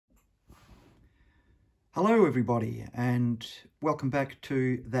Hello everybody, and welcome back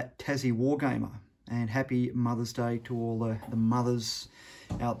to That Tassie Wargamer, and happy Mother's Day to all the mothers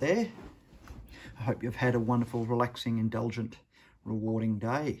out there. I hope you've had a wonderful, relaxing, indulgent, rewarding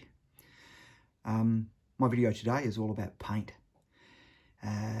day. My video today is all about paint,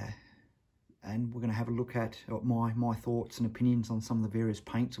 and we're going to have a look at my thoughts and opinions on some of the various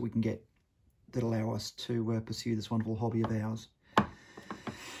paints that we can get that allow us to pursue this wonderful hobby of ours.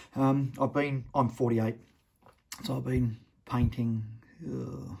 I'm 48, so I've been painting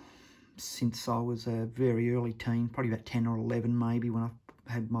since I was a very early teen, probably about 10 or 11 maybe, when I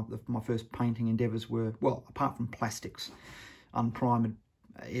had my first painting endeavours were, well, apart from plastics, unprimed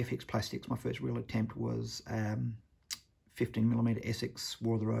FX plastics, my first real attempt was 15mm Essex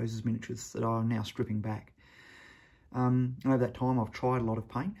War of the Roses miniatures that I'm now stripping back. Over that time I've tried a lot of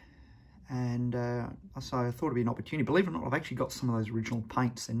paint, and so I thought it'd be an opportunity. Believe it or not, I've actually got some of those original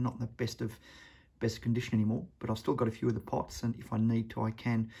paints. They're not in the best condition anymore, but I've still got a few of the pots, and if I need to, I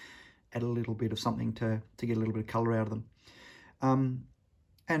can add a little bit of something to get a little bit of colour out of them. And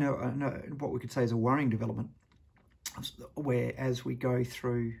what we could say is a worrying development, where as we go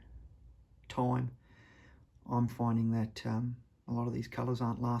through time, I'm finding that a lot of these colours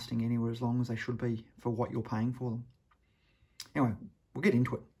aren't lasting anywhere as long as they should be for what you're paying for them. Anyway, we'll get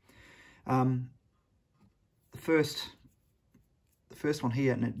into it. The first one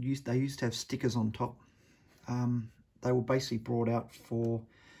here, and they used to have stickers on top. They were basically brought out for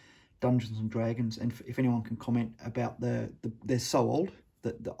Dungeons and Dragons, and if anyone can comment about they're so old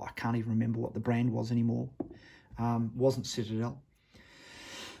that I can't even remember what the brand was anymore. Wasn't Citadel.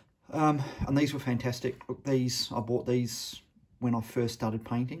 And these were fantastic. Look, I bought these when I first started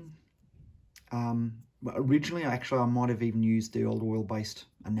painting. Originally, I might have even used the old oil-based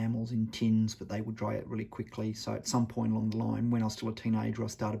enamels in tins, but they would dry out really quickly. So at some point along the line, when I was still a teenager, I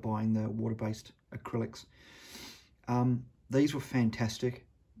started buying the water-based acrylics. These were fantastic.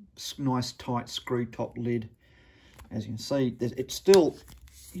 Nice tight screw top lid. As you can see, it's still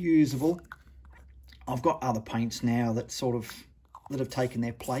usable. I've got other paints now that have taken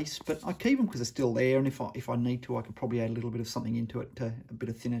their place, but I keep them because they're still there, and if I need to, I could probably add a little bit of something into it, a bit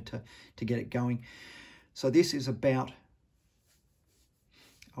of thinner to get it going. So this is about,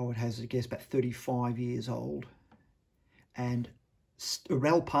 it has, I guess, about 35 years old, and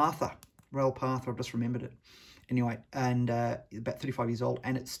Relpatha, I've just remembered it. Anyway, and about 35 years old,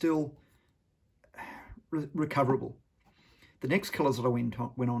 and it's still recoverable. The next colours that I went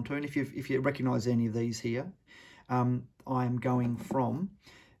on to, and if you recognise any of these here, I am going from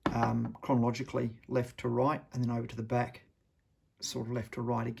chronologically left to right, and then over to the back, sort of left to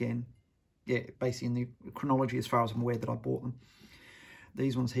right again. Yeah, basically in the chronology as far as I'm aware that I bought them.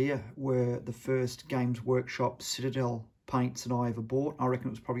 These ones here were the first Games Workshop Citadel paints that I ever bought. I reckon it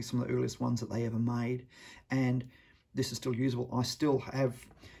was probably some of the earliest ones that they ever made, and this is still usable. I still have,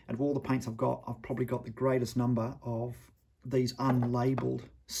 out of all the paints I've got, I've probably got the greatest number of these unlabelled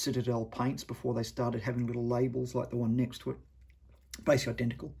Citadel paints before they started having little labels like the one next to it. Basically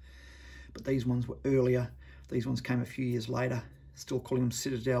identical, but these ones were earlier. These ones came a few years later, still calling them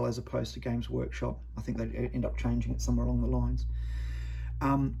Citadel as opposed to Games Workshop. I think they end up changing it somewhere along the lines.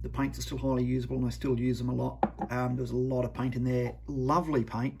 The paints are still highly usable, and I still use them a lot. There's a lot of paint in there. Lovely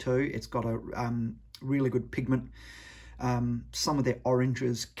paint too. It's got a really good pigment. Some of their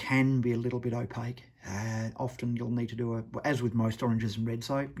oranges can be a little bit opaque. Often you'll need to do as with most oranges and reds,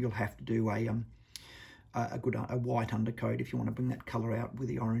 so you'll have to do a white undercoat if you want to bring that colour out with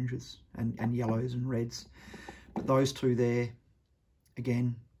the oranges and yellows and reds. But those two there,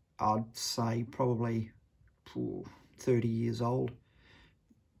 again, I'd say probably 30 years old,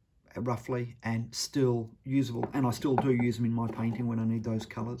 roughly, and still usable. And I still do use them in my painting when I need those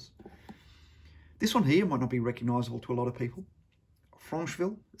colours. This one here might not be recognisable to a lot of people.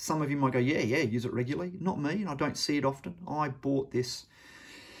 Francheville. Some of you might go, yeah, use it regularly. Not me, and I don't see it often. I bought this,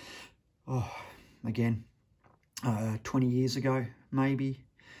 again, 20 years ago, maybe.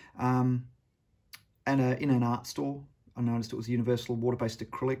 And in an art store, I noticed it was universal water-based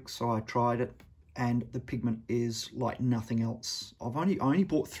acrylic, so I tried it, and the pigment is like nothing else. I only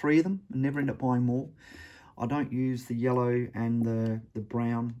bought 3 of them and never ended up buying more. I don't use the yellow and the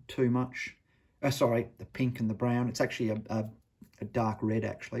brown too much. Sorry, the pink and the brown. It's actually a dark red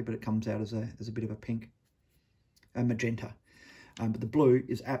actually, but it comes out as a bit of a pink, a magenta. But the blue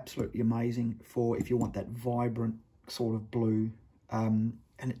is absolutely amazing for if you want that vibrant sort of blue.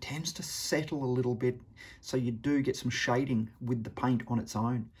 And it tends to settle a little bit, so you do get some shading with the paint on its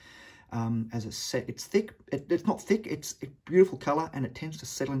own. As it's set, it's thick. It's not thick. It's a beautiful colour, and it tends to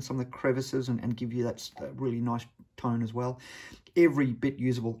settle in some of the crevices and give you that really nice tone as well. Every bit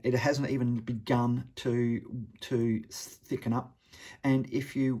usable. It hasn't even begun to thicken up. And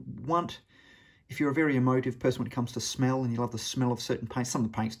if you're a very emotive person when it comes to smell and you love the smell of certain paints, some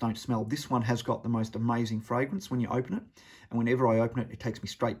of the paints don't smell. This one has got the most amazing fragrance when you open it. And whenever I open it, it takes me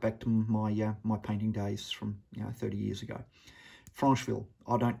straight back to my my painting days from 30 years ago. Francheville,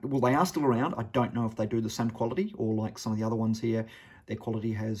 they are still around. I don't know if they do the same quality or like some of the other ones here, their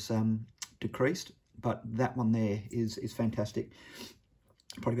quality has decreased. But that one there is fantastic.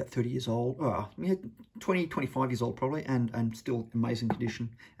 Probably about 30 years old, 20, 25 years old probably, and still amazing condition,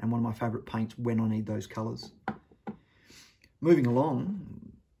 and one of my favourite paints when I need those colours. Moving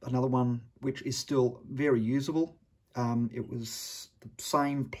along, another one which is still very usable. It was the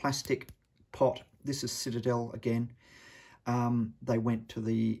same plastic pot. This is Citadel again. They went to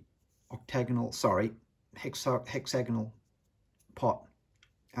the hexagonal pot.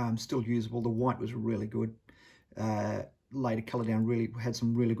 Still usable. The white was really good. Laid a colour down, really had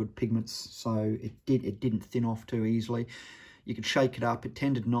some really good pigments, so it didn't thin off too easily. You could shake it up. It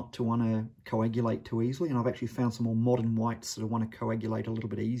tended not to want to coagulate too easily, and I've actually found some more modern whites that want to coagulate a little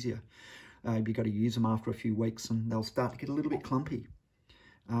bit easier. You've got to use them after a few weeks and they'll start to get a little bit clumpy.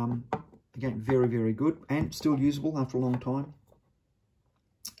 Again, very, very good and still usable after a long time.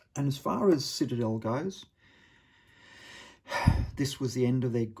 And as far as Citadel goes, this was the end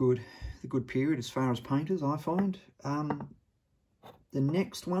of their good period as far as painters, I find. The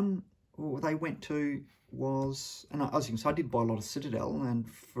next one they went to was, and as you can see, I did buy a lot of Citadel, and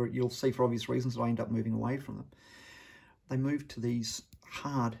you'll see for obvious reasons that I end up moving away from them. They moved to these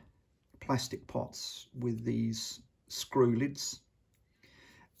hard plastic pots with these screw lids.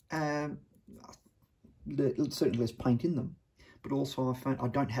 Certainly there's paint in them, but also I found I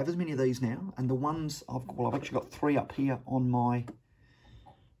don't have as many of these now, and the ones I've actually got 3 up here on my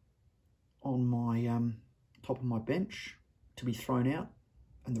top of my bench to be thrown out,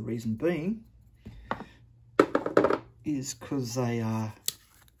 and the reason being is because they are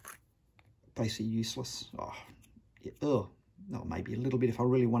basically useless. No, maybe a little bit if I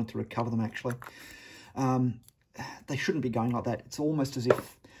really wanted to recover them actually. They shouldn't be going like that. It's almost as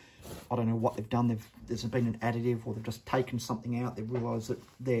if, I don't know what they've done, there's been an additive, or they've just taken something out. They've realised that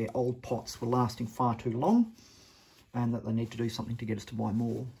their old pots were lasting far too long and that they need to do something to get us to buy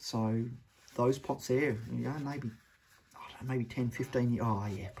more. So those pots there, maybe, I don't know, maybe 10, 15,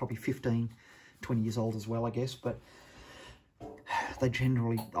 probably 15, 20 years old as well, I guess. But they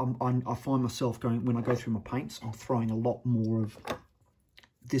generally, I find myself going, when I go through my paints, I'm throwing a lot more of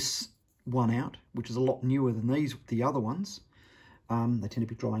this one out, which is a lot newer than the other ones. They tend to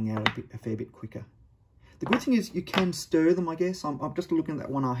be drying out a fair bit quicker. The good thing is you can stir them, I guess. I'm just looking at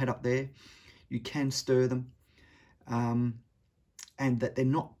that one I had up there. You can stir them. And that they're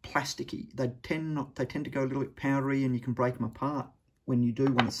not plasticky. They tend to go a little bit powdery, and you can break them apart when you do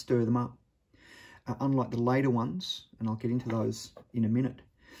want to stir them up. Unlike the later ones, and I'll get into those in a minute.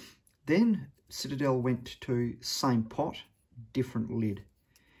 Then Citadel went to same pot, different lid.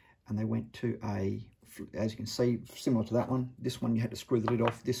 And they went to a, as you can see, similar to that one. This one you had to screw the lid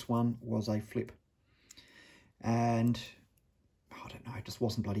off. This one was a flip. And I don't know, it just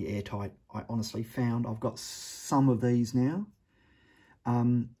wasn't bloody airtight. I honestly found I've got some of these now.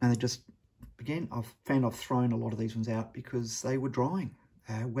 And they just, again, I've thrown a lot of these ones out because they were drying.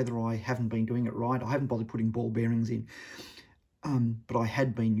 Whether I haven't been doing it right, I haven't bothered putting ball bearings in, but I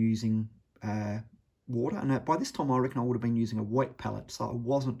had been using water, and by this time I reckon I would have been using a wet palette, so I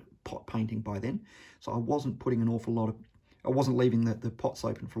wasn't pot painting by then, so I wasn't putting an awful lot of, I wasn't leaving the pots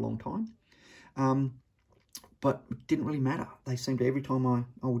open for a long time, but it didn't really matter. They seemed to, every time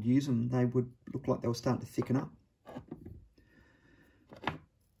I would use them, they would look like they were starting to thicken up.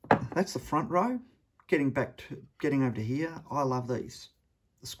 That's the front row. Getting over to here, I love these,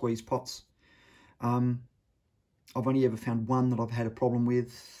 the squeeze pots. I've only ever found one that I've had a problem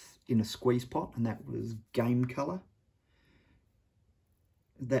with in a squeeze pot, and that was Game Colour.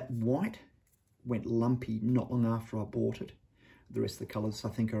 That white went lumpy not long after I bought it. The rest of the colours I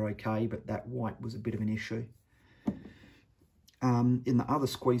think are okay, but that white was a bit of an issue. In the other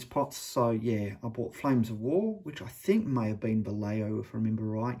squeeze pots, so yeah, I bought Flames of War, which I think may have been Vallejo, if I remember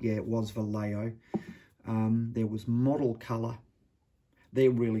right. Yeah, it was Vallejo. There was Model Colour. They're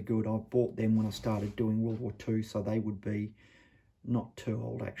really good. I bought them when I started doing World War II, so they would be not too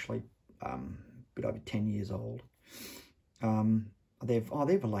old actually, a bit over 10 years old. They're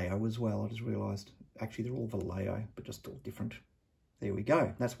Vallejo as well. I just realised actually they're all Vallejo, but just all different. There we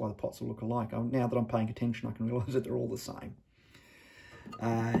go. That's why the pots all look alike. Now that I'm paying attention, I can realise that they're all the same.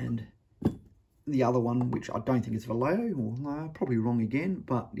 And the other one, which I don't think is Vallejo, or no, probably wrong again,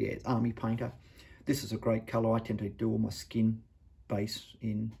 but yeah, it's Army Painter. This is a great colour. I tend to do all my skin base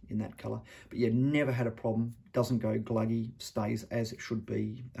in that colour. But yeah, never had a problem. Doesn't go gluggy, stays as it should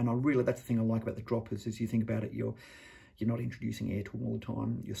be. And that's the thing I like about the droppers, is you think about it, you're not introducing air to them all the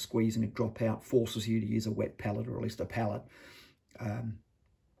time. You're squeezing a drop out, forces you to use a wet palette, or at least a palette. And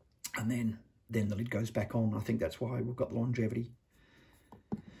then the lid goes back on. I think that's why we've got the longevity.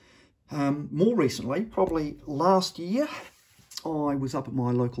 More recently, probably last year, I was up at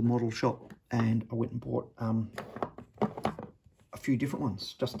my local model shop and I went and bought a few different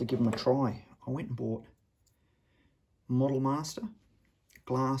ones just to give them a try. I went and bought Model Master,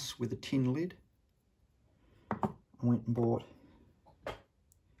 glass with a tin lid. I went and bought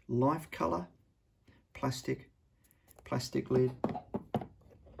Life Colour, plastic lid.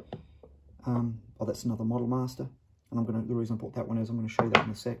 Oh, that's another Model Master. And the reason I bought that one is I'm going to show you that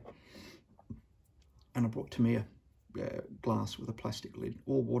in a sec. And I bought Tamiya glass with a plastic lid,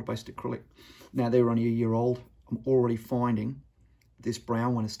 all water-based acrylic. Now they're only a year old. I'm already finding this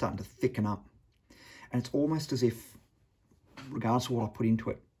brown one is starting to thicken up. And it's almost as if, regardless of what I put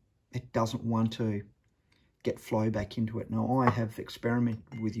into it, it doesn't want to get flow back into it. Now I have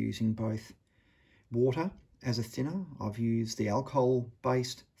experimented with using both water as a thinner. I've used the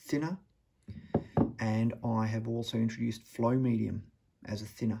alcohol-based thinner, and I have also introduced flow medium as a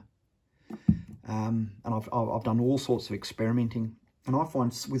thinner. And I've done all sorts of experimenting, and I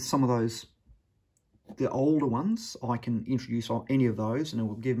find with some of those, the older ones, I can introduce any of those and it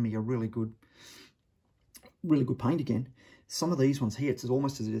will give me a really good paint again. Some of these ones here, it's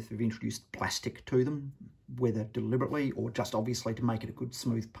almost as if they've introduced plastic to them, whether deliberately or just obviously to make it a good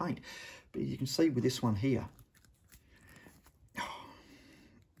smooth paint. But you can see with this one here,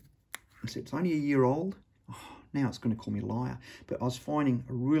 it's only a year old. Now it's going to call me a liar, but I was finding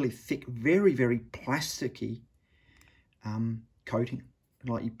a really thick, very, very plasticky coating.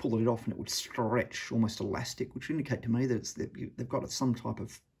 Like you pull it off and it would stretch, almost elastic, which would indicate to me that they've got some type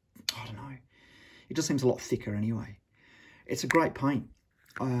of, I don't know. It just seems a lot thicker anyway. It's a great paint.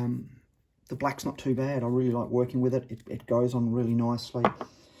 The black's not too bad. I really like working with it. It goes on really nicely.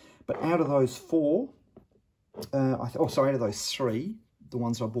 But out of those four, out of those three, the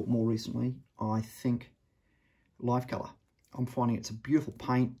ones I bought more recently, I think Life Colour. I'm finding it's a beautiful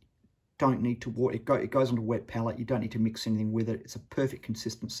paint. Don't need to water. It goes onto a wet palette. You don't need to mix anything with it. It's a perfect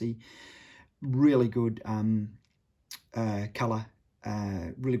consistency. Really good colour.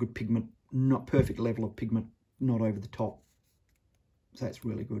 Really good pigment. Not perfect level of pigment. Not over the top. So that's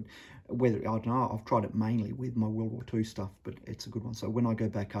really good. I don't know, I've tried it mainly with my World War II stuff, but it's a good one. So when I go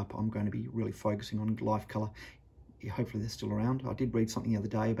back up, I'm going to be really focusing on Life Colour. Hopefully they're still around. I did read something the other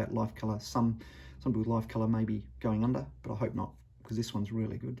day about Life Colour. Some people with Life Colour may be going under, but I hope not, because this one's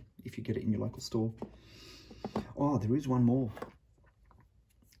really good if you get it in your local store. Oh, there is one more.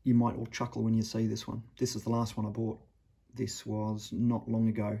 You might all chuckle when you see this one. This is the last one I bought. This was not long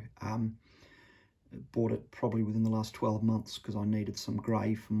ago. Bought it probably within the last 12 months because I needed some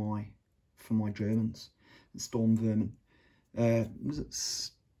grey for my Germans. Storm Vermin. Was it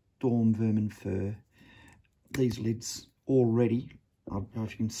Storm Vermin fur? These lids already, I don't know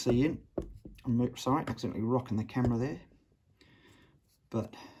if you can see it. I'm sorry, accidentally rocking the camera there.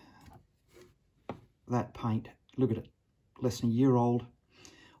 But that paint, look at it, less than a year old.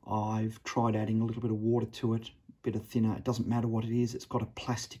 I've tried adding a little bit of water to it, a bit of thinner. It doesn't matter what it is. It's got a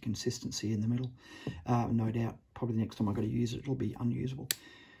plastic consistency in the middle. No doubt, probably the next time I got to use it, it'll be unusable.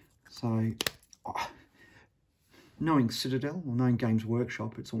 So, knowing Citadel or knowing Games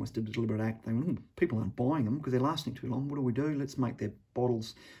Workshop, it's almost a deliberate act. They went, people aren't buying them because they're lasting too long. What do? Let's make their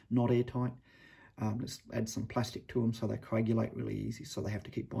bottles not airtight. Let's add some plastic to them so they coagulate really easy, so they have to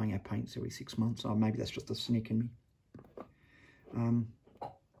keep buying our paints every 6 months. Or maybe that's just a cynic in me.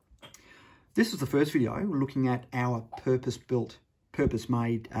 This is the first video looking at our purpose-built,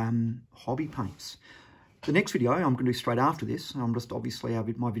 purpose-made hobby paints. The next video I'm going to do straight after this. Obviously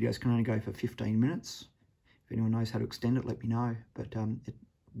my videos can only go for 15 minutes. If anyone knows how to extend it, let me know. But it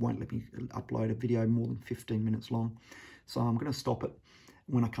won't let me upload a video more than 15 minutes long. So I'm going to stop it.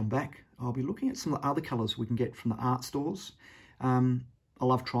 When I come back, I'll be looking at some of the other colours we can get from the art stores. I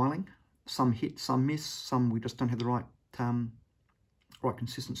love trialling. Some hit, some miss, some we just don't have the right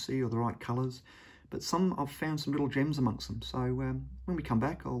consistency or the right colours. But some I've found some little gems amongst them. So when we come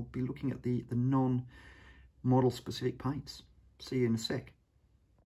back, I'll be looking at the non-model specific paints. See you in a sec.